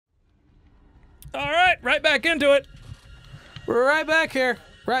All right, right back into it. We're right back here,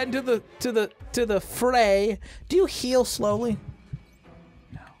 right into the fray. Do you heal slowly?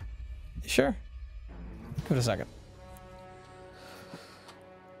 No. You sure? Give it a second.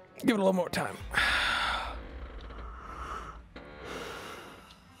 Give it a little more time.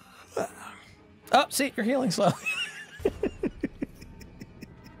 Oh, see, you're healing slowly.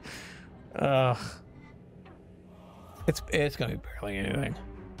 It's gonna be barely anything.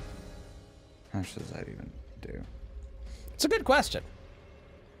 How much does that even do? It's a good question.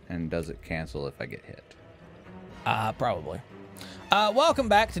 And does it cancel if I get hit? Probably. Welcome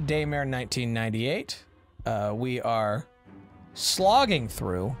back to Daymare 1998. We are slogging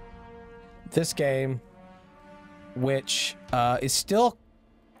through this game, which is still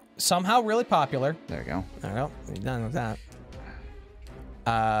somehow really popular. There you go. There you go. We're done with that.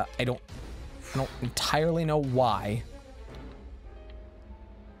 I don't entirely know why.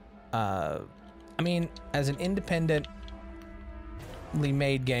 I mean, as an independently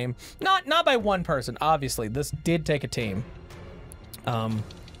made game, not by one person, obviously. This did take a team.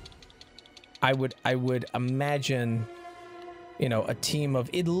 I would imagine, you know, a team of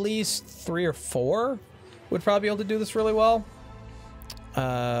at least 3 or 4 would probably be able to do this really well.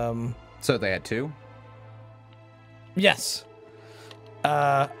 So they had 2? Yes.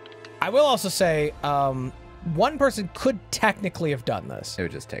 I will also say, one person could technically have done this. It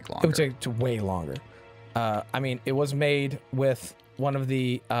would just take longer. It would take way longer. I mean, it was made with one of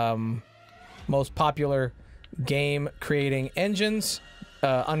the most popular game creating engines,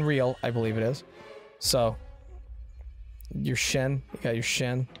 Unreal, I believe it is. So, your shin, you got your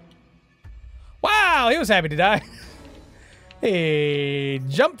shin. Wow, he was happy to die. He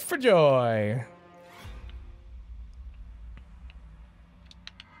jumped for joy.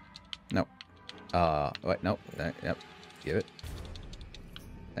 Nope. Wait, nope. Yep. Give it.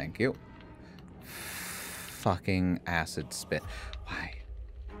 Thank you. Fucking acid spit. Why?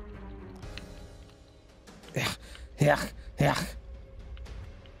 Yeah.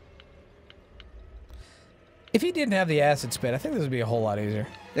 If he didn't have the acid spit, I think this would be a whole lot easier.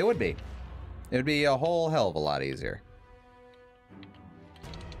 It would be. It would be a whole hell of a lot easier.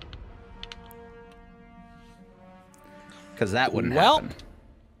 Because that wouldn't happen.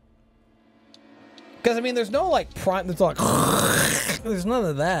 Because, I mean, there's no, like, prime... There's, like... there's none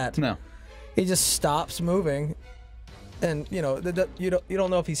of that. No. He just stops moving. And, you know, you don't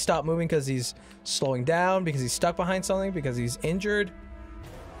know if he stopped moving because he's slowing down, because he's stuck behind something, because he's injured.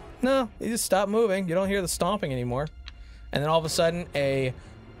 No, he just stopped moving. You don't hear the stomping anymore. And then all of a sudden, a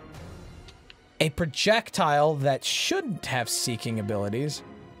projectile that shouldn't have seeking abilities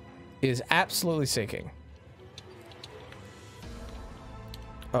is absolutely seeking.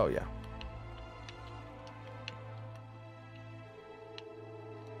 Oh, yeah.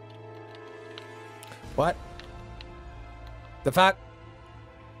 What? The fuck?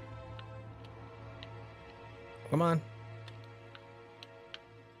 Come on.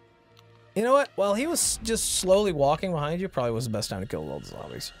 You know what? While he was just slowly walking behind you, probably was the best time to kill all the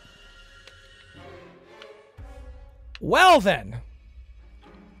zombies. Well then.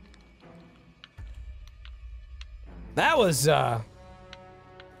 That was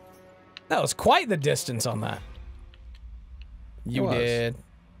quite the distance on that. You did.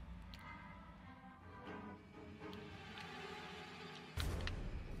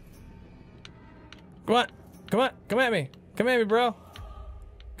 Come on. Come on. Come at me. Come at me, bro.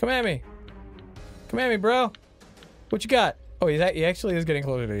 Come at me. Come at me, bro. What you got? Oh, he actually is getting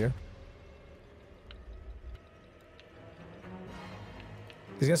closer to you.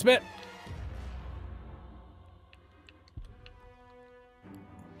 He's gonna spit.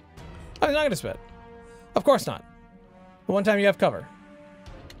 Oh, he's not gonna spit. Of course not. The one time you have cover.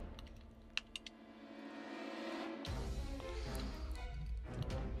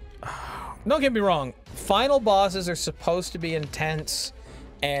 Don't get me wrong. Final bosses are supposed to be intense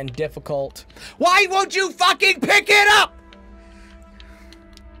and difficult. Why won't you fucking pick it up?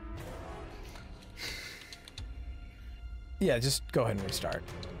 Yeah, just go ahead and restart.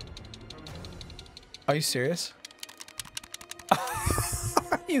 Are you serious?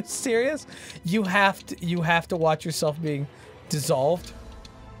 Are you serious? You have to watch yourself being dissolved?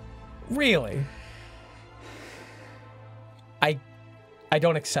 Really? I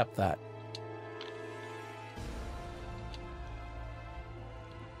don't accept that.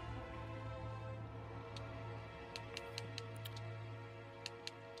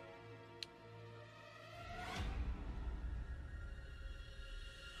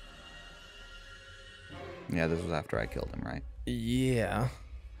 Yeah, this was after I killed him, right? Yeah.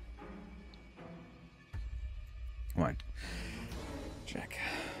 Come on. Check.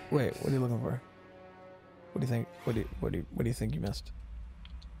 Wait, what are you looking for? What do you think? What do you think you missed?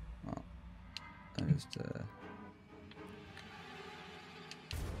 Well, I just yeah,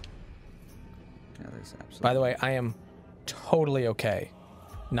 there's absolutely. By the way, I am totally okay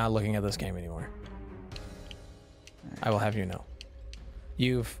not looking at this game anymore. I will have you know.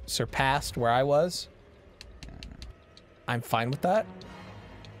 You've surpassed where I was. I'm fine with that.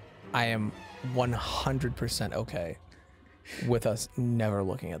 I am 100% okay with us never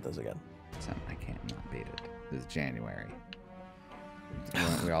looking at this again. I can't not beat it. This is January.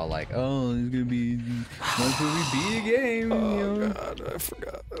 We're all like, oh, it's gonna be once we beat a game. Oh god, I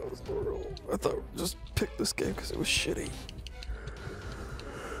forgot that was the rule. I thought we just picked this game because it was shitty.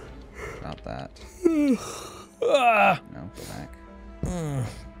 Drop that. Ah! No, go back.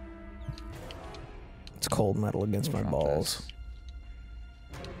 It's cold metal against my balls. This.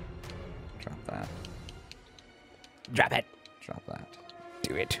 Drop that. Drop it. Drop that.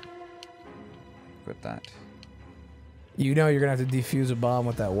 Do it. Quit that. You know you're gonna have to defuse a bomb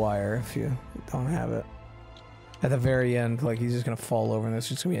with that wire if you don't have it. At the very end, like he's just gonna fall over and there's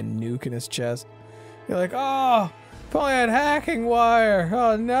just gonna be a nuke in his chest. You're like, oh, if only I had hacking wire.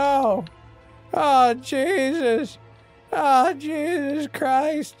 Oh no. Oh Jesus. Oh Jesus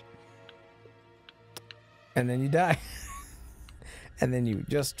Christ. And then you die. And then you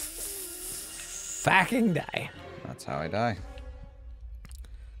just fucking die. That's how I die.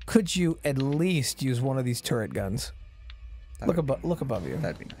 Could you at least use one of these turret guns? Look above you.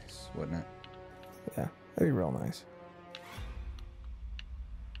 That'd be nice, wouldn't it? Yeah, that'd be real nice.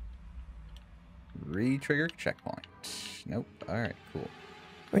 Re-trigger checkpoint. Nope. All right, cool.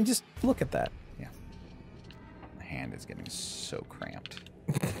 I mean, just look at that. Yeah. My hand is getting so cramped.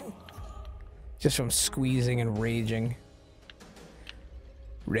 Just from squeezing and raging.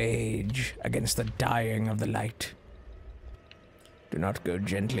 Rage against the dying of the light. Do not go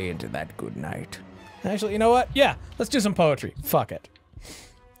gently into that good night. Actually, you know what? Yeah, let's do some poetry. Fuck it.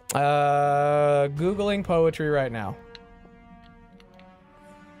 Googling poetry right now.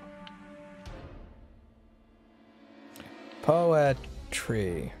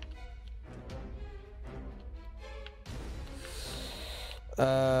 Poetry.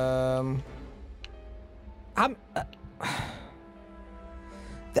 The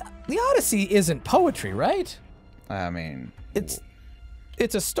Odyssey isn't poetry, right? I mean, It's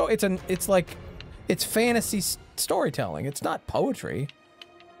a story. It's fantasy storytelling. It's not poetry.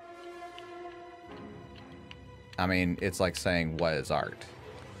 I mean, it's like saying what is art.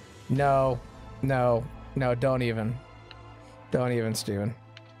 No, don't even, Steven.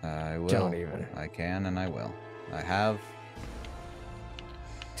 I will. Don't even. I can and I will. I have.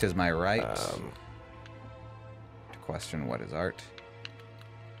 'Tis my right to question what is art.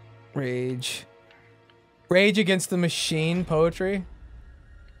 Rage Against the Machine poetry.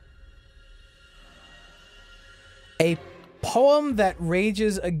 A poem that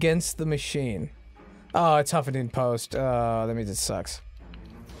rages against the machine. Oh, it's Huffington Post. That means it sucks.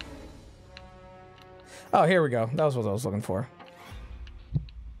 Oh, here we go. That was what I was looking for.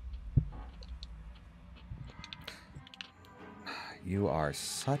 You are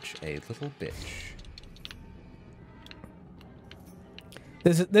such a little bitch.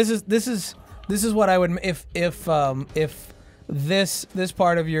 This is what I would if this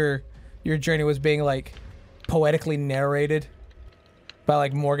part of your journey was being like poetically narrated by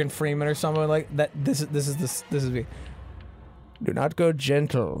like Morgan Freeman or someone like that. This is me. Do not go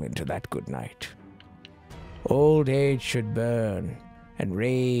gentle into that good night. Old age should burn and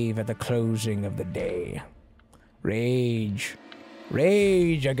rave at the closing of the day. Rage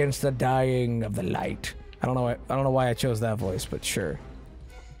against the dying of the light. I don't know why I chose that voice, but sure.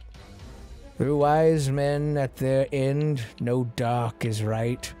 Through wise men at their end, no dark is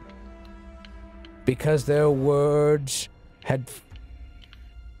right, because their words had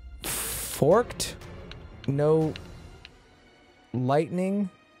forked no lightning.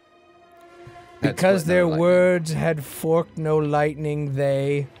 Because their words had forked no lightning,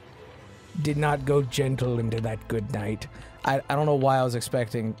 they did not go gentle into that good night. I don't know why I was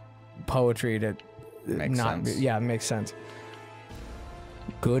expecting poetry to Makes sense. Yeah, it makes sense.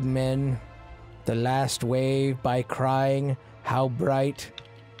 Good men, the last wave by crying how bright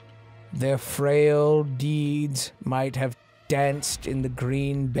their frail deeds might have danced in the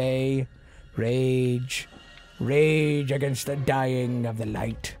green bay. Rage against the dying of the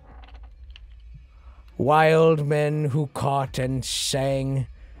light. Wild men who caught and sang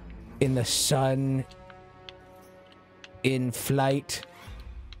in the sun in flight.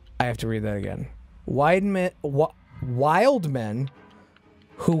 I have to read that again. Wild men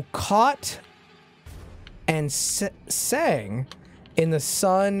who caught and sang in the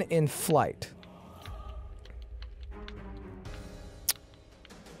sun in flight.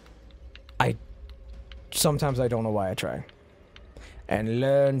 sometimes I don't know why I try. And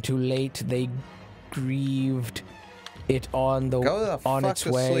learn too late they grieved it on its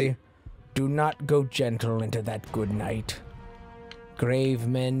way. Sleep. Do not go gentle into that good night. Grave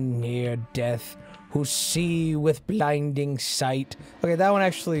men near death who see with blinding sight. Okay, that one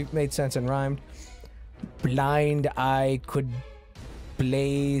actually made sense and rhymed. Blind eye could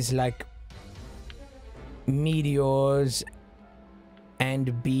blaze like meteors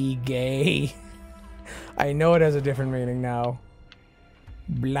and be gay. I know it has a different meaning now.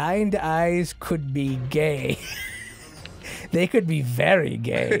 Blind eyes could be gay. They could be very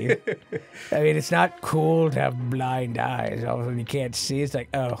gay. I mean, it's not cool to have blind eyes. All of a sudden you can't see. It's like,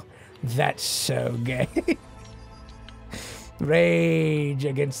 oh, that's so gay. Rage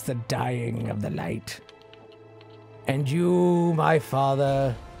against the dying of the light. And you, my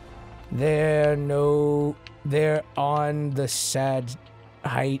father, there on the sad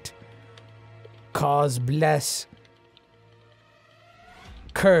height, cause bless,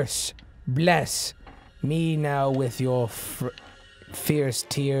 curse, bless me now with your fierce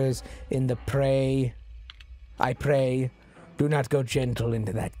tears in the prey. I pray, do not go gentle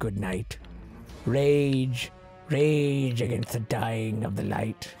into that good night. Rage, rage against the dying of the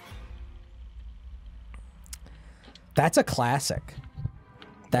light. That's a classic.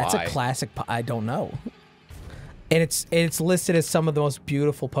 That's Why? a classic. I don't know. And it's listed as some of the most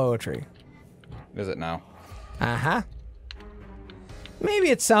beautiful poetry. Is it now? Uh-huh. Maybe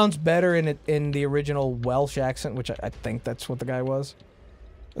it sounds better in the original Welsh accent, which I think that's what the guy was.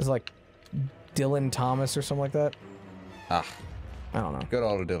 It's like Dylan Thomas or something like that. Ah, I don't know. good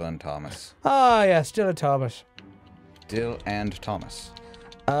old Dylan Thomas. Ah, yes, Dylan Thomas. Dill and Thomas.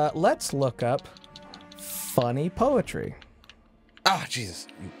 Let's look up funny poetry. Ah, Jesus.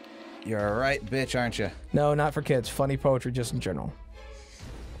 You're a right bitch, aren't you? No, not for kids. Funny poetry just in general.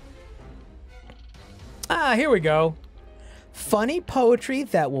 Ah, here we go. Funny poetry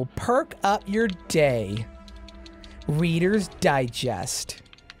that will perk up your day. Reader's Digest.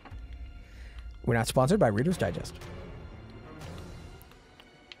 We're not sponsored by Reader's Digest.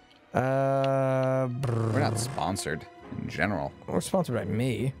 We're not sponsored in general. We're sponsored by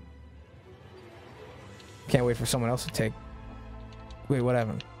me. Can't wait for someone else to take... Wait, what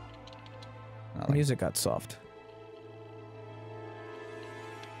happened? Nothing. Music got soft.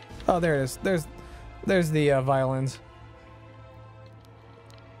 Oh, there it is. There's the violins.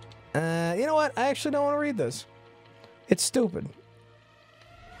 You know what? I actually don't want to read this. It's stupid.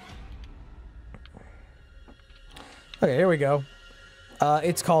 Okay, here we go.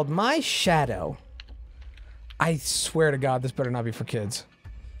 It's called My Shadow. I swear to God, this better not be for kids.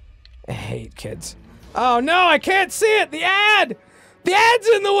 I hate kids. Oh no, I can't see it! The ad! The ad's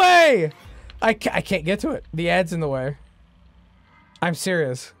in the way! I can't get to it. The ad's in the way. I'm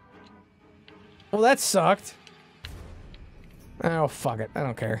serious. Well, that sucked. Oh, fuck it. I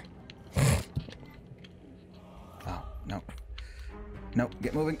don't care. Oh, no. No,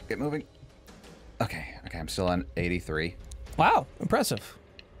 get moving, get moving. Okay, I'm still on 83. Wow, impressive.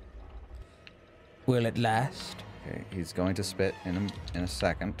 Will it last? Okay, he's going to spit in a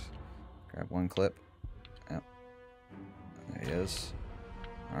second. Grab one clip. Yep. There he is.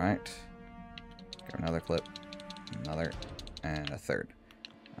 All right. Grab another clip. Another. And a third.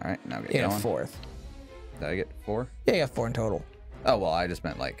 All right, now get going. Fourth. Did I get 4? Yeah, you got 4 in total. Oh, well, I just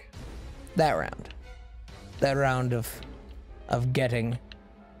meant like... That round. That round of getting...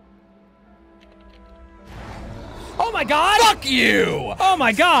 Oh my God! Fuck you! Oh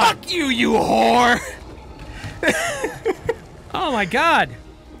my God! Fuck you, you whore! Oh my God!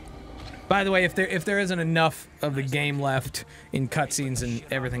 By the way, if there isn't enough of the game left in cutscenes and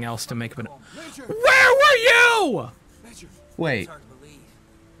everything else to make it... Where were you?! Wait. It's hard to believe.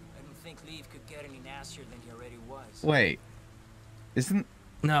 I didn't think Leave could get any nastier than he already was. Wait.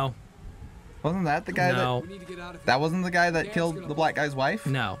 No. Wasn't that the guy No. that wasn't the guy that killed the black guy's wife?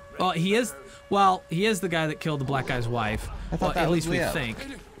 No. Well, he is the guy that killed the black guy's wife. I thought that at was least Leo. we think.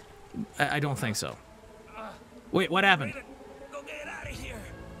 I don't think so. Wait, what happened? Go get out of here.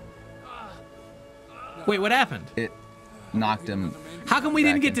 Wait, what happened? It knocked him. How come we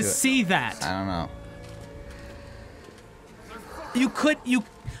didn't back get to into it. see that? I don't know.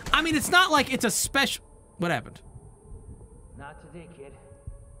 I mean, it's not like it's a special... What happened? Not today, kid.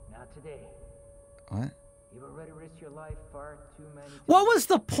 Not today. What? You've already risked your life far too many times. What was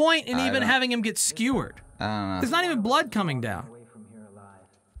the point in I even don't- having him get skewered? I don't know. There's not even blood coming down. Away from here alive.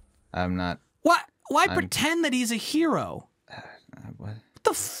 I'm not. What? Why pretend that he's a hero? What? What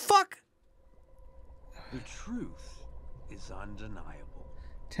the fuck? The truth is undeniable.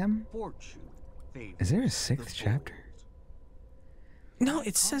 Tim? Fortune favors Is there a the 6th chapter? bold. No,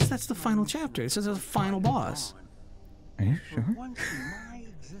 it says that's the final chapter. It says it's a final boss. Are you For sure? once in my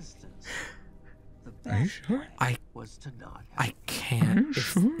existence, the Are you best sure? plan was to not have I can't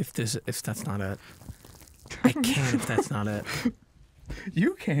if that's not it. I can't if that's not it.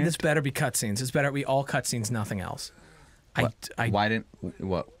 You can't. This better be cutscenes. This better be all cutscenes, nothing else. Why didn't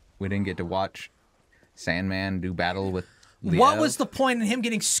we didn't get to watch Sandman do battle with Leo? What was the point in him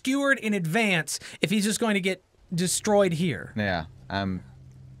getting skewered in advance if he's just going to get destroyed here? Yeah. I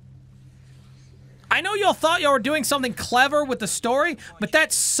know y'all thought y'all were doing something clever with the story, but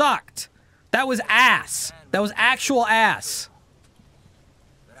that sucked. That was ass. That was actual ass.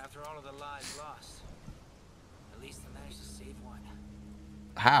 But after all of the lives lost, at least I managed to save one.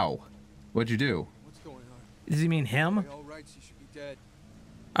 How? What'd you do? What's going on? Does he mean him? By all rights, he should be dead.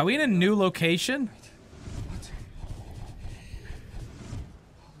 Are we in a new location? What?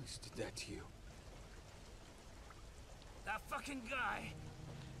 Alex did that to you. That fucking guy.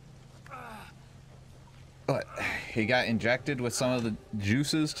 What? He got injected with some of the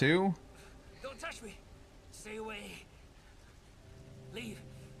juices too? Don't touch me. Stay away. Leave.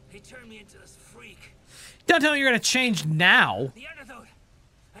 He turned me into this freak. Don't tell me you're gonna change now. The antidote.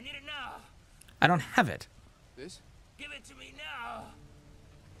 I need it now. I don't have it. This? Give it to me now.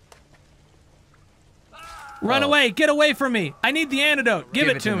 Run away. Get away from me. I need the antidote. Give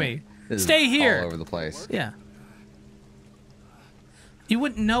it to me. This is Stay here. all over the place. Yeah. You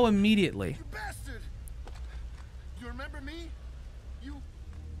wouldn't know immediately. You bastard! You remember me? You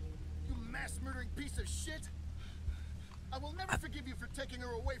mass-murdering piece of shit? I will never forgive you for taking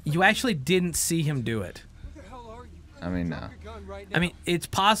her away from You me. actually didn't see him do it. What the hell are you? I mean, no. Drop your gun right now. I mean, it's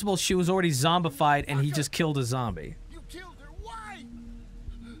possible she was already zombified and he just killed a zombie. You killed her. Why?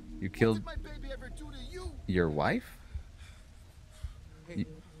 You What killed did my baby ever do to you? your wife? Hey,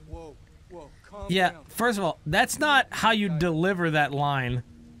 whoa, calm Yeah, down. first of all, that's not how you deliver that line.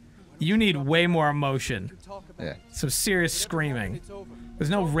 You need way more emotion. We can talk about Yeah. it. Some serious Whatever screaming. happened, it's over. There's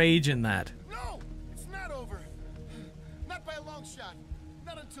no rage in that. No, it's not over. Not by a long shot.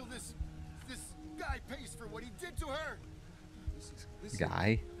 Not until this guy pays for what he did to her. Listen,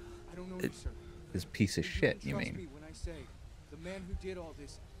 Guy? I don't know you, sir. This piece of shit, you Trust mean? me when I say the man who did all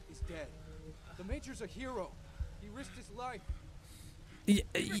this is dead. The Major's a hero. He risked his life. You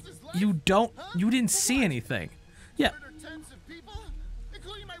didn't see anything. Yeah. Murdered tens of people,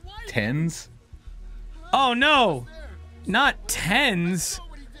 including my wife. Tens? Oh no, There. not tens. Know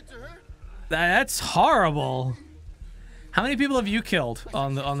what he did to her? That's horrible. How many people have you killed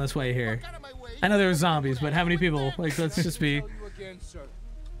on this way here? Out of my way. I know there were zombies, but how many people? Like, let's just be. Tell you again, sir.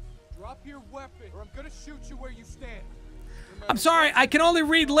 Drop your weapon, or I'm gonna shoot you where you stand. I'm sorry, I can only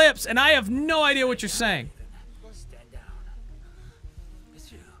read lips, and I have no idea what you're saying. Stand down.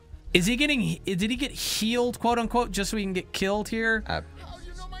 It's you. Is he getting? Did he get healed, quote unquote, just so he can get killed here? How do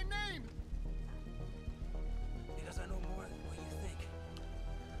you know my name? Because I know more than what you think.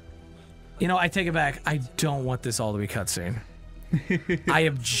 You know, I take it back. I don't want this all to be cutscene. I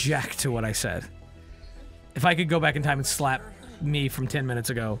object to what I said. If I could go back in time and slap me from 10 minutes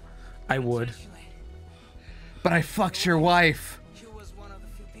ago, I would. Intentionally. But I fucked your wife You was one of the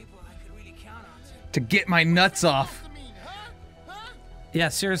few people I could really count on to get my nuts off. I mean, huh? Yeah,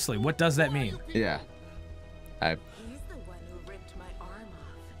 seriously, what does that mean? Yeah. He's the one who ripped my arm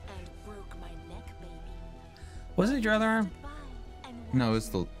off and broke my neck, baby. Wasn't it your other arm? Goodbye, and No, watch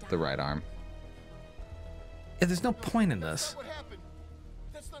it's you the die. right arm. Yeah, there's no point in this. What happened?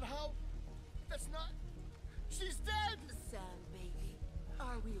 That's not how. That's not. She's dead. Sam, baby,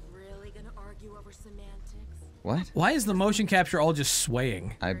 are we really gonna argue over semantics? What? Why is the motion capture all just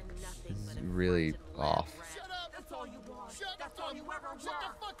swaying? I You're nothing but a really front off. rat. Shut up. That's all you want. Shut That's up. all you ever Shut were.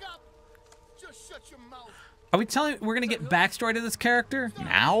 the fuck up. Just shut your mouth. Are we telling we're gonna get backstory to this character?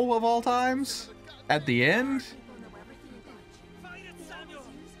 Now of all times? At the end? People know everything about you. Fight it, Samuel!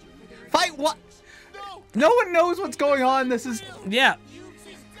 Fight what? No. No one knows what's going on. This is. Yeah.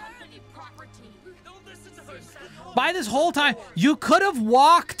 She's Company property. Don't listen to her, Samuel! By this whole time, you could have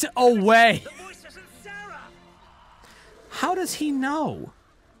walked away. The voice isn't Sarah! How does he know?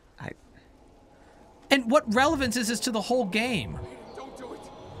 I. And what relevance is this to the whole game? Don't do it.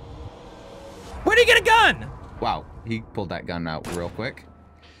 Where'd he get a gun? Wow. He pulled that gun out real quick.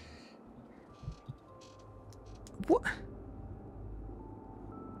 What?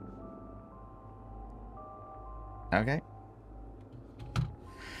 Okay.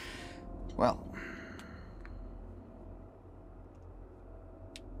 Well.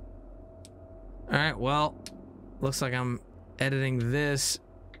 All right, well, looks like I'm editing this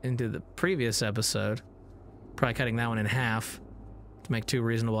into the previous episode. Probably cutting that one in half to make 2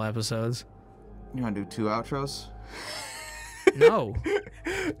 reasonable episodes. You want to do 2 outros? No.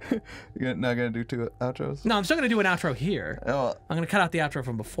 You're not gonna do 2 outros? No, I'm still gonna do an outro here. Oh, I'm gonna cut out the outro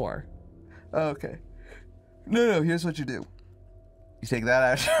from before. okay. No, here's what you do. You take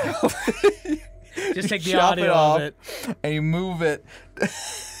that outro. Just take the chop audio off, of it. and you move it.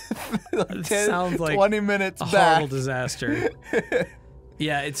 It sounds like 20 minutes a back. horrible disaster.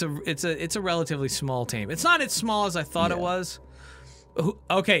 Yeah, it's a relatively small team. It's not as small as I thought it was.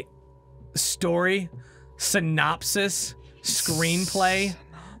 Okay, story, synopsis, screenplay.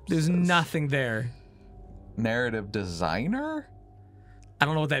 There's nothing there. Narrative designer? I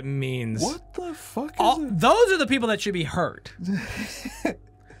don't know what that means. What the fuck is it? Those are the people that should be hurt.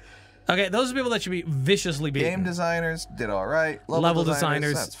 Okay, those are people that should be viciously beaten. Game designers did all right. Level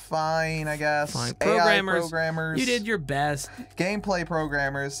designers, that's fine, I guess. Fine. AI programmers, you did your best. Gameplay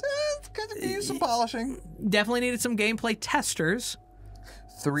programmers, could use some polishing. Definitely needed some gameplay testers.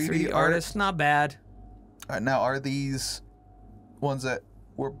 3D artists, not bad. All right, now, are these ones that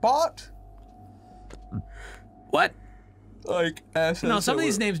were bought? What? Like assets? No, some of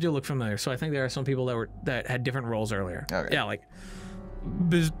these names do look familiar. So I think there are some people that had different roles earlier. Okay. Yeah, like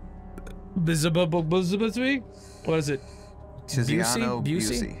what is it? Tiziano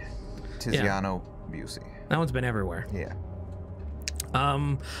Busey? Tiziano Busey. That one's been everywhere. Yeah.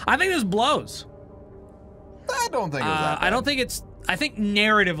 I think this blows. I don't think it was that bad. I don't think it's. I think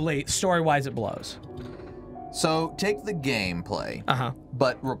narratively, story-wise, it blows. So take the gameplay,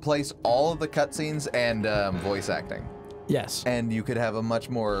 but replace all of the cutscenes and voice acting. Yes. And you could have a much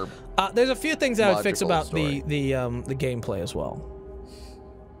more. There's a few things I would fix logical about story. the gameplay as well.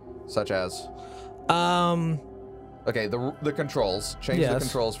 Such as. Okay, the controls. Change the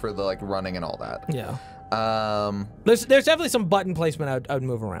controls for the running and all that. Yeah. There's definitely some button placement I would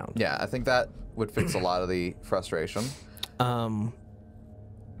move around. Yeah, I think that would fix a lot of the frustration. I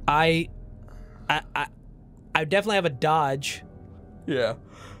definitely have a dodge. Yeah.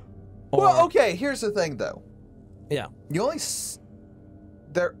 Well, okay. Here's the thing, though. Yeah. You only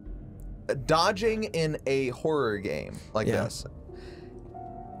they're dodging in a horror game like this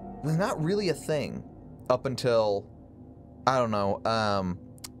was not really a thing up until I don't know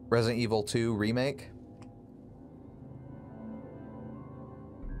Resident Evil 2 remake.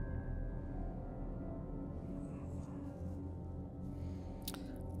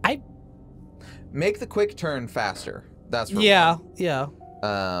 Make the quick turn faster. That's for one. Yeah.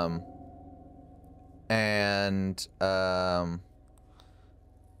 I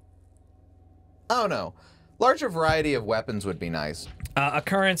don't know. Larger variety of weapons would be nice. A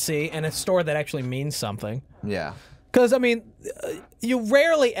currency and a store that actually means something. Yeah. Because, I mean, you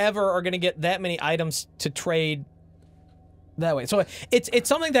rarely ever are going to get that many items to trade that way. So it's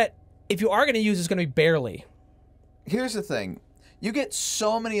something that if you are going to use, it's going to be barely. Here's the thing. You get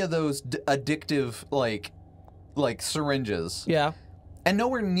so many of those addictive, like syringes. Yeah. And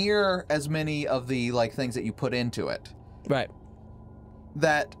nowhere near as many of the, things that you put into it. Right.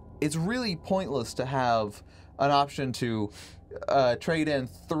 That it's really pointless to have an option to trade in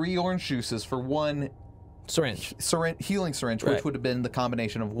 3 orange juices for 1 syringe. Healing syringe, which would have been the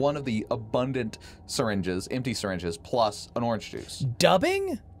combination of one of the abundant syringes, empty syringes, plus an orange juice.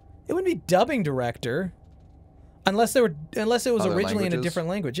 Dubbing? It wouldn't be dubbing director. Unless it was originally in a different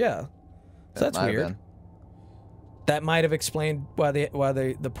language, yeah. So that's weird. That might have explained why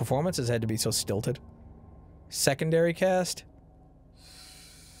the performances had to be so stilted. Secondary cast?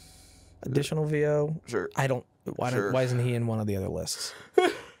 Additional VO? Sure. I don't... Why isn't he in one of the other lists?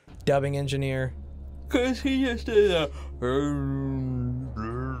 Dubbing engineer? Because he just did a...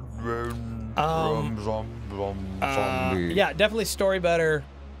 Yeah, definitely story better.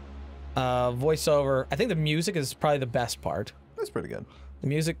 Voiceover. I think the music is probably the best part. That's pretty good.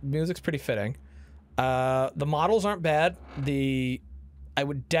 The music's pretty fitting. The models aren't bad. I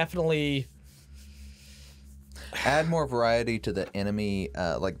would definitely add more variety to the enemy,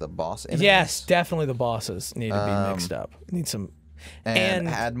 like the boss enemies. Yes, definitely the bosses need to be mixed up. Need some and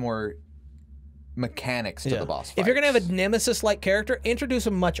add more mechanics to the boss fights. If you're gonna have a nemesis-like character, introduce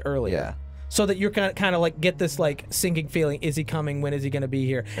him much earlier. Yeah. So that you're kind of get this sinking feeling. Is he coming? When is he going to be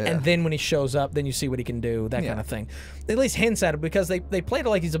here? Yeah. And then when he shows up, then you see what he can do. That kind of thing. At least hints at it because they played it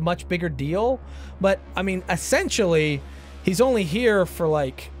like he's a much bigger deal. But I mean, essentially, he's only here for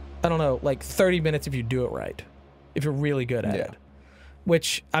I don't know, 30 minutes if you do it right. If you're really good at it.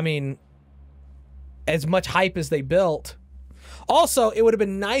 Which, I mean, as much hype as they built. Also, it would have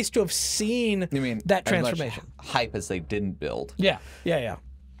been nice to have seen that transformation. As much hype as they didn't build. Yeah.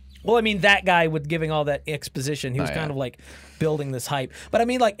 Well, I mean, that guy with giving all that exposition, he was kind of building this hype. But I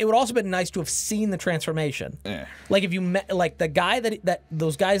mean, it would also been nice to have seen the transformation. Yeah. If you met, the guy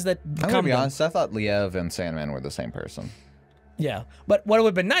those guys that I'm gonna be honest, I thought Liev and Sandman were the same person. Yeah, but what would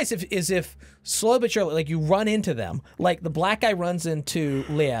have been nice is if slowly but surely, like you run into them, like the black guy runs into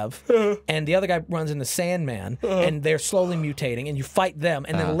Liev, and the other guy runs into Sandman, and they're slowly mutating, and you fight them,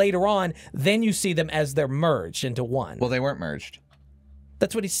 and then later on, then you see them as they're merged into one. Well, they weren't merged.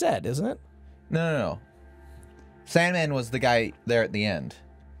 That's what he said, isn't it? No. Sandman was the guy there at the end.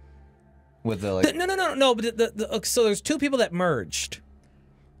 With the like. No. But so there's two people that merged.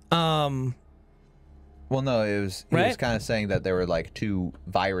 Well, no, it was he Right? was kind of saying that there were like two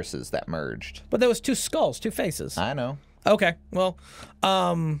viruses that merged. But there was two skulls, two faces. I know. Okay, well,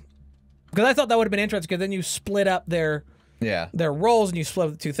 because I thought that would have been interesting. Because then you split up their roles and you split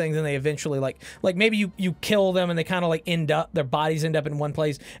up the two things, and they eventually like maybe you kill them and they kind of like their bodies end up in one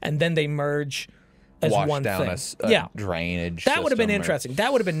place, and then they merge as Wash one down thing. a drainage. That would have been system or- interesting.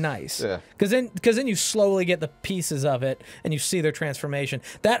 That would have been nice. Yeah. Because then you slowly get the pieces of it and you see their transformation.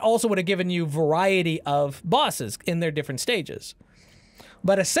 That also would have given you variety of bosses in their different stages.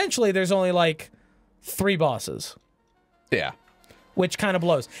 But essentially, there's only like 3 bosses. Yeah. Which kind of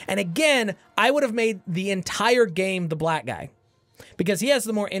blows. And again, I would have made the entire game the black guy. Because he has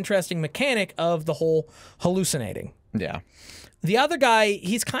the more interesting mechanic of the whole hallucinating. Yeah. The other guy,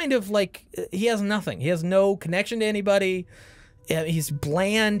 he's kind of like, he has nothing. He has no connection to anybody. He's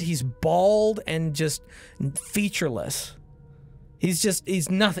bland, he's bald, and just featureless. He's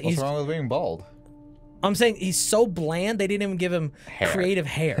nothing. What's wrong with being bald? I'm saying he's so bland, they didn't even give him Hair. creative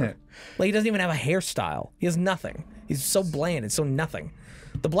hair. Like, he doesn't even have a hairstyle. He has nothing. He's so bland, it's so nothing.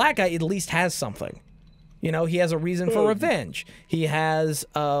 The black guy at least has something. You know, he has a reason for revenge. He has,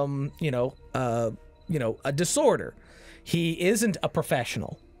 a disorder. He isn't a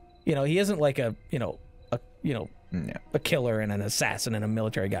professional. You know, he isn't like a killer and an assassin and a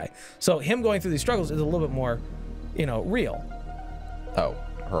military guy. So him going through these struggles is a little bit more, real. Oh,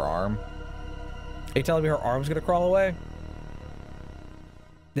 her arm? Are you telling me her arm's gonna crawl away?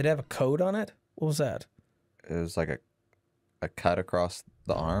 Did it have a code on it? What was that? It was like a cut across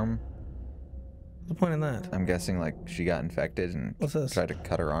the arm. What's the point in that? I'm guessing like she got infected and What's this? tried to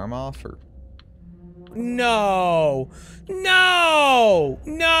cut her arm off, or No! No!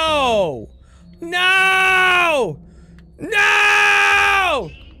 No! No!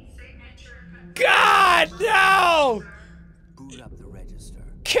 No! God, no! Boot up the register.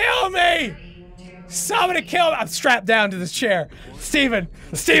 Kill me! Somebody kill me! I'm strapped down to this chair. Steven!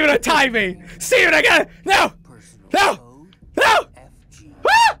 Steven, untie me! Steven, I gotta... No! Personal No! code No! FG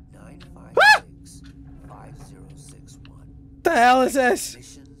Ah! 956 5061. The hell is this?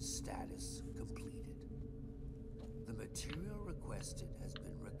 Mission status completed. The material requested has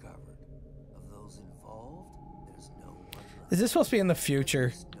been recovered. Of those involved, there's no one left. Is this supposed to be in the future?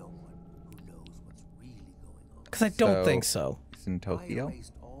 There's no one who knows what's really going on. Because I don't So- think so. it's in I Tokyo.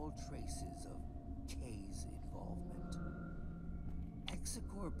 erased all traces of K's involvement.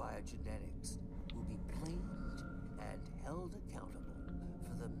 Hexacore Biogenetics will be blamed and held accountable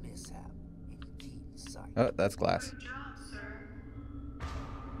for the mishap in Keen's site. Oh, that's glass.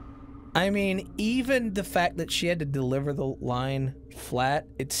 I mean, even the fact that she had to deliver the line flat,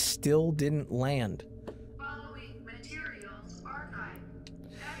 it still didn't land. Following materials archived.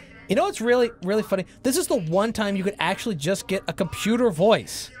 You know what's really, really funny? This is the one time you could actually just get a computer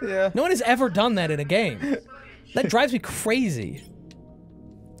voice. Yeah. No one has ever done that in a game. That drives me crazy.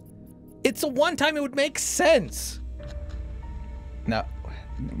 It's the one time it would make sense. Now,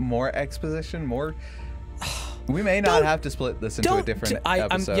 more exposition, more. We may not have to split this into a different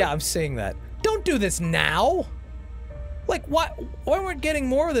episode. I'm saying that. Don't do this now. Like, why weren't we getting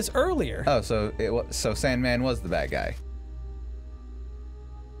more of this earlier? Oh, so Sandman was the bad guy.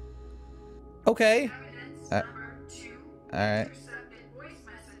 Okay. Evidence Uh, number 2. All right, Intercepted voice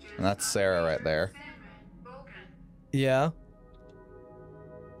messages and that's Sarah right there. Sandman, Vulcan. Yeah.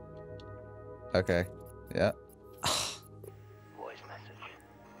 Okay, yeah. Voice message.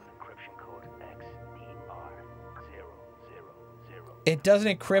 Encryption code XDR000. It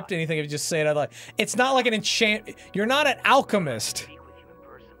doesn't encrypt anything if you just say it out loud. It's not like an enchant. You're not an alchemist. Speak with you in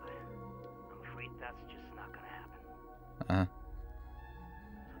person, but I'm afraid that's just not gonna happen. Uh-huh.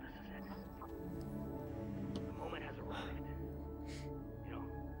 So this is it. The moment has arrived. You know,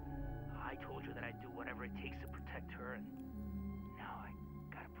 I told you that I'd do whatever it takes to protect her, and now I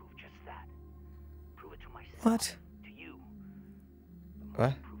gotta prove just that. Prove it to myself. What? To you.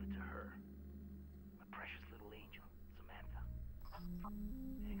 What? Prove it to her. My precious little angel, Samantha.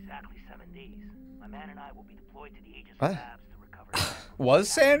 In exactly 7 days, my man and I will be deployed to the Aegis What? Labs to recover Samantha. Was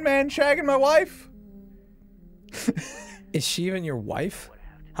Sandman shagging my wife? Is she even your wife?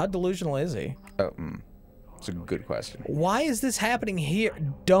 How delusional is he? Oh, it's a good question. Why is this happening here?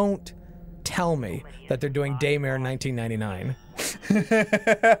 Don't tell me that they're doing Daymare 1999. She's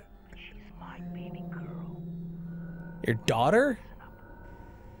my baby girl. Your daughter?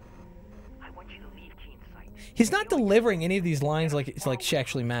 I want you to leave Keen's sight. He's not delivering any of these lines like it's like she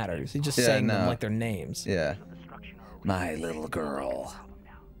actually matters. He's just saying them no. like they're names. Yeah. My little girl.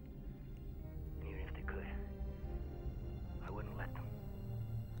 Even if they could, I wouldn't let them.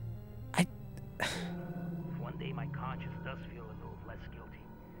 I... If one day my conscience does feel a little less guilty,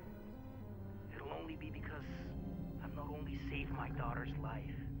 it'll only be because I've not only saved my daughter's life,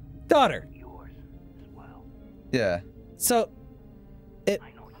 Daughter. yours as well. Yeah. So, I know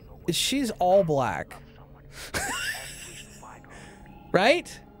you know what she's all black, someone as wish the bygone would be.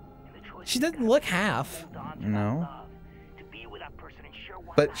 right? And the choice She doesn't look half. hold on to No. that love, to be with that person and share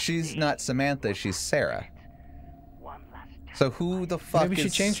one But last she's day. not Samantha, she's Sarah. One last time. So who the fuck Maybe she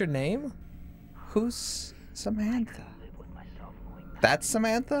is... changed her name? Who's Samantha? Live with myself knowing that That's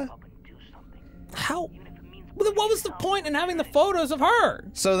Samantha? up and do something, How? even if it means Well, then what was the point in having the photos of her?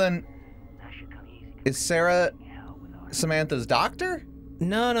 So then, that should come easy. is Sarah Hell without Samantha's doctor?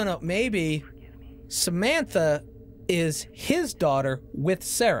 No, no, no. Maybe Samantha is his daughter with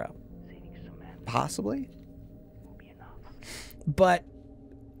Sarah. saving Samantha Possibly? will be enough. But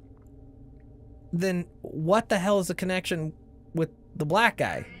then what the hell is the connection with the black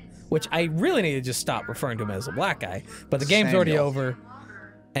guy? Which I really need to just stop referring to him as a black guy. But the game's already Samuel. over,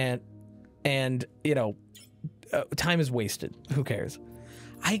 and you know, time is wasted. Who cares?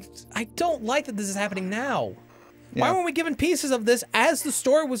 I don't like that this is happening now. Why Yeah. weren't we given pieces of this as the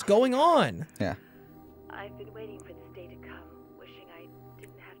story was going on? Yeah. I've been waiting for this day to come, wishing I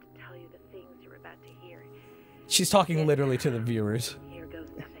didn't have to tell you the things you're about to hear. She's talking literally to the viewers. Here goes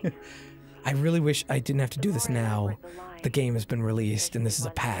nothing. I really wish I didn't have to do this now. The game has been released, and this is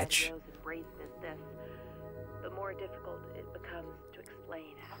a patch. The more difficult it becomes to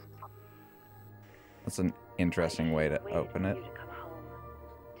explain. That's an interesting way to Waited open for it. you to come home,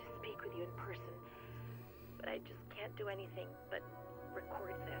 to speak with you in person, but I just can't do anything but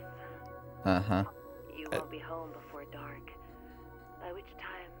record this. Uh-huh. You won't be home before dark, by which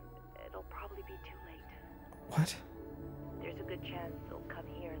time it'll probably be too late. What? There's a good chance they'll come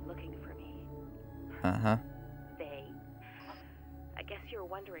here looking for me. Uh-huh. They. I guess you're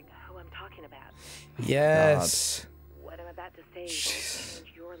wondering who I'm talking about. Yes. What I'm about to say will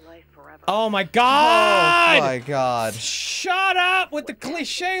change your life forever. Oh my god! Oh my god. Shut up with the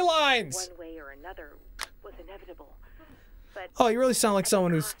cliche lines! One way or another was inevitable. But Oh, you really sound like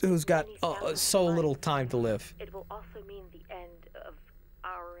someone who's got so little time to live. it will also mean the end of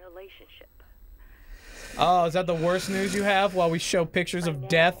our relationship. Oh, is that the worst news you have while we show pictures By of now,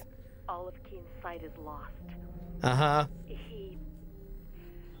 death? all of Keen's sight is lost. Uh-huh. He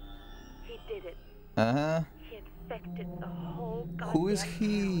did it. Uh-huh. He infected the whole Who is goddamn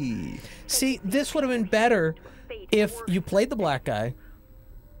he? town. See, this would have been better Fate if worse. you played the black guy,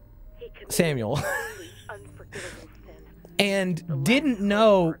 He committed Samuel, a truly unforgivable sin. and didn't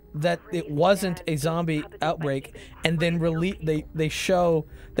know that it wasn't a zombie outbreak, and then they show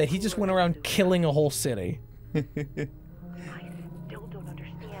that he just went around killing a whole city. I still don't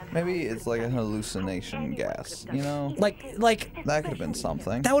understand. Maybe it's like a hallucination gas, you know? Like That could have been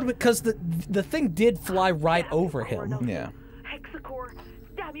something. that would have because the thing did fly right over him, Yeah. Hexacore,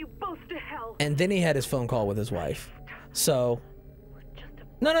 damn you both to hell. and then he had his phone call with his wife. So Just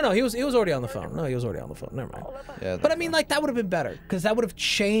a no, he was already on the phone. No, he was already on the phone. Never mind. Yeah. But I mean, like that would have been better because that would have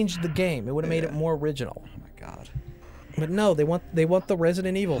changed the game. It would have made it more original. Oh my god. But no, they want the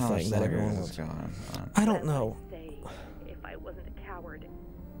Resident Evil How thing that much everyone longer wants. is this going on? I don't know. say, if I wasn't a coward,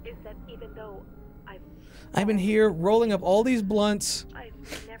 is that even though I've been here rolling up all these blunts, I've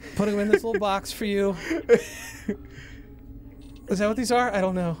never putting them in this little box for you. Is that what these are? I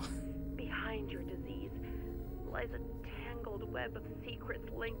don't know. behind your disease lies a tangled web of secrets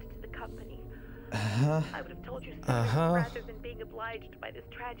linked to the company. Uh-huh. I would have told you sooner Uh-huh. rather than being obliged by this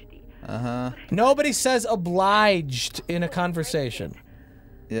tragedy. Uh-huh. Nobody says obliged in a conversation.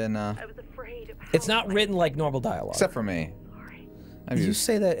 Yeah, no. I was afraid of how It's not written like normal dialogue. Except for me. sorry. I'm You used,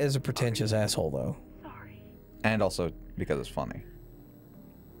 say that as a pretentious asshole, though. Sorry. and also because it's funny.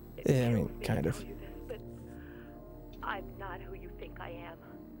 Yeah, I mean, kind of. Tell you this, but I'm not who you think I am.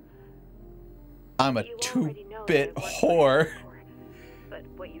 I'm a You already know that two-bit I work whore. for- But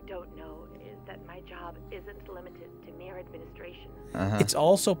what you don't know is that my job isn't limited to mere administration. Uh-huh. It's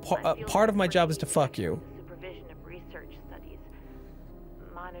also My field part of my work job is to is fuck you. the supervision of research studies,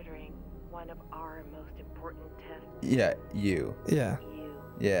 monitoring one of our most important tests. Yeah, you. Yeah. You.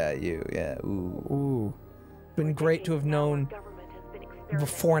 Yeah, you. Yeah, ooh. Ooh. Been great to have known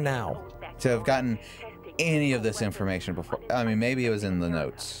before now. To have gotten any of this information before. I mean, maybe it was in the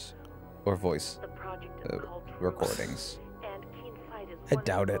notes. or voice The project is called recordings. and Keen Sight is I one of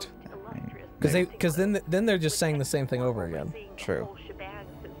doubt the it. most illustrious Because then they're just saying the same thing over again. seeing the True. whole shebang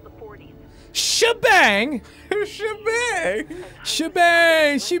since the 40s. Shebang! Shebang!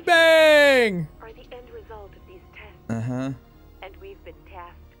 Shebang! Shebang! Are the end result of these tests, Uh-huh. and we've been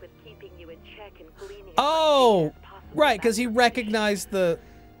tasked with keeping you in check and gleaning as Oh, much data as possible right, about because he your recognized the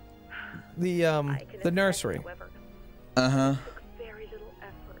I can the attest, nursery. however, Uh-huh. it took very little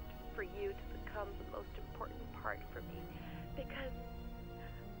effort for you to become the most important part for me, because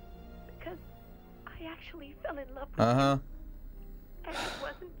I actually fell in love with Uh-huh. you, and it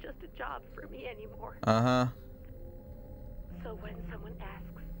wasn't just a job for me anymore. Uh-huh. So when someone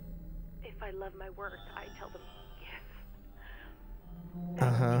asks if I love my work, I tell them yes.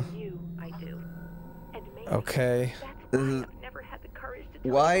 Uh-huh. That's you, I do. And maybe Okay. that's why I've never had the courage to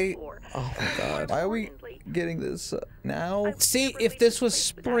tell Why- you before. Oh my god. Why are we getting this now? See, if this was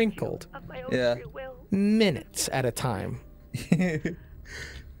sprinkled Yeah. minutes at a time, it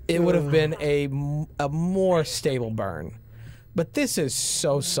would have been a more stable burn. But this is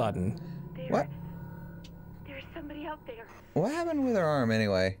so sudden. What? There's somebody out there. What happened with her arm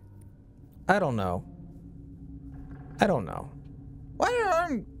anyway? I don't know. I don't know. Why did her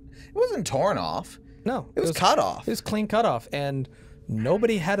arm... It wasn't torn off. No. It was cut off. It was clean cut off, and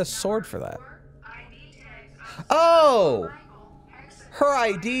nobody had a sword for that. Oh! Her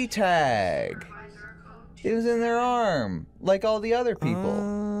ID tag. It was in their arm, like all the other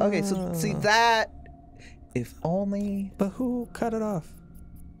people. Okay, so see that... If only... But who cut it off?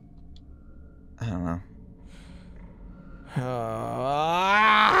 I don't know.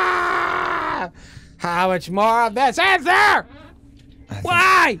 How much more of this answer?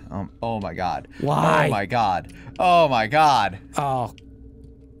 Why? Oh my god. Why? Oh my god. Oh my god. Oh,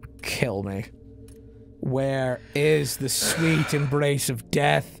 kill me. Where is the sweet embrace of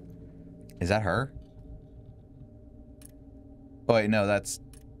death? Is that her? Oh wait, no, that's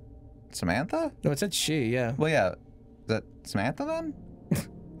Samantha? No, it said she, yeah. Well, yeah. Is that Samantha then?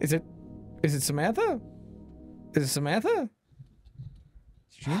 Is it Samantha? Is it Samantha?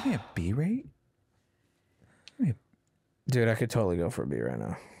 Did you give me a B rate? Dude, I could totally go for a B right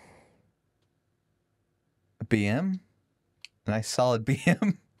now. A BM? A nice solid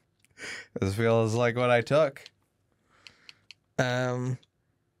BM? This feels like what I took.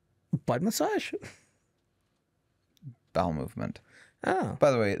 Butt massage? Bowel movement. Oh.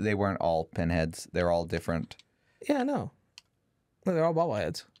 By the way, they weren't all pinheads. They're all different. Yeah, no. No, they're all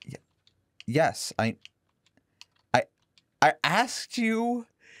bobbleheads. Yes, I asked you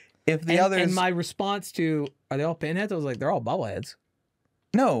if the others... And my response to, are they all pinheads? I was like, they're all bobbleheads.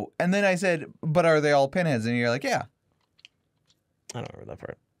 No, and then I said, but are they all pinheads? And you're like, yeah. I don't remember that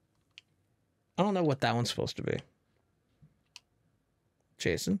part. I don't know what that one's supposed to be.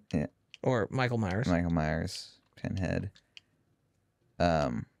 Jason? Yeah. Or Michael Myers? Michael Myers, pinhead.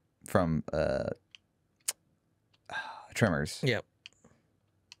 From Tremors. Yep.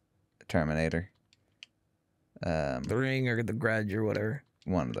 Terminator. The Ring or The Grudge or whatever.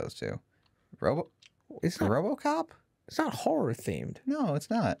 One of those two. It's not, RoboCop? it's not horror themed. No, it's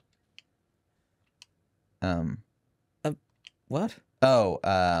not. What? Oh,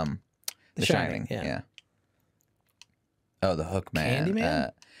 The Shining, Shining. yeah. Yeah. Oh, the Hook Man.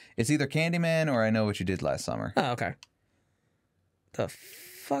 Candyman? It's either Candyman or I Know What You Did Last Summer. Oh, okay. The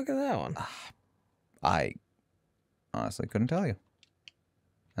fuck is that one? I honestly couldn't tell you.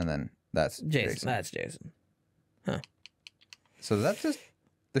 And then that's Jason. That's Jason. So that's just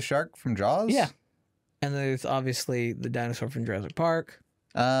the shark from Jaws? Yeah. And there's obviously the dinosaur from Jurassic Park.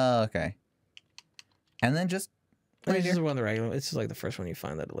 Oh, okay. And then just And it's just one of the regular. It's just like the first one you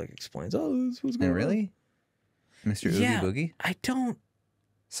find that like explains. Oh, this was going and really, Mr. Oogie Yeah. Boogie. I don't.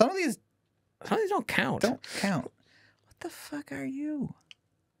 Some of these don't count. don't count. What the fuck are you?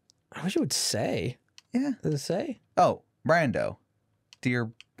 I wish it would say. Yeah. Does it say? Oh, Brando,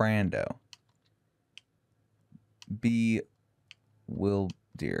 dear Brando. B. Will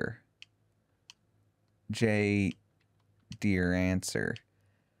dear. J. Dear answer.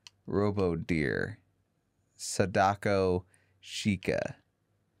 Robo dear. Sadako Shika.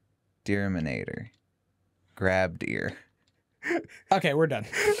 Deerminator. Grab deer. Okay, we're done.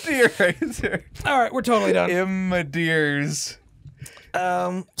 Deer answer. All right, we're totally done. Emma deers.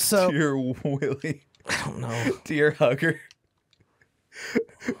 So Dear Willie. I don't know. Deer hugger.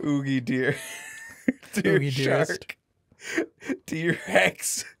 Oogie deer. Deer Oogie dearest. shark. Deer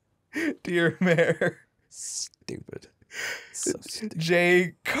Rex. Deer mare. Stupid. So stupid.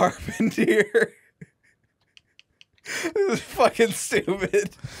 J. Carpentier. This is fucking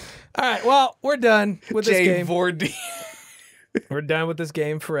stupid. All right, well, we're done with this J. game. Vordi. We're done with this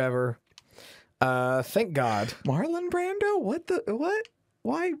game forever. Thank God. Marlon Brando? What the what?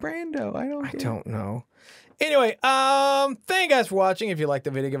 Why Brando? I don't know. Anyway, thank you guys for watching. If you liked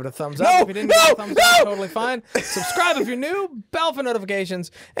the video, give it a thumbs up. If you didn't give it a thumbs up, totally fine. Subscribe if you're new, bell for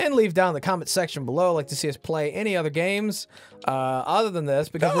notifications, and leave down in the comment section below. Like to see us play any other games other than this,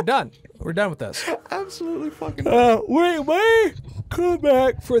 because we're done. We're done with this. Absolutely fucking. We may come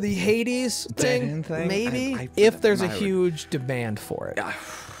back for the Hades thing, maybe, I if there's a huge demand for it.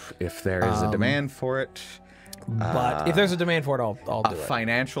 If there is a demand for it. But if there's a demand for it, I'll do it.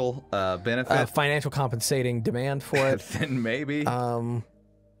 Financial benefit. Financial compensating demand for it. Then maybe.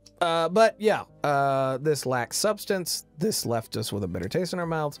 But yeah, this lacks substance. This left us with a bitter taste in our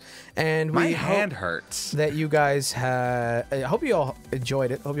mouths, and my hand hurts. That you guys had. I hope you all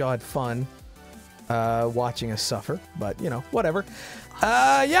enjoyed it. Hope you all had fun watching us suffer. But you know, whatever.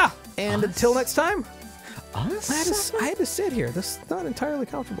 Yeah. And until next time. I had to sit here. This is not entirely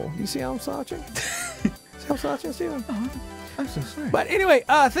comfortable. You see how I'm slouching? See how I'm slouching, Steven? I'm so sorry. But anyway,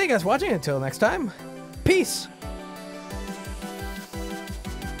 thank you guys for watching. Until next time, peace.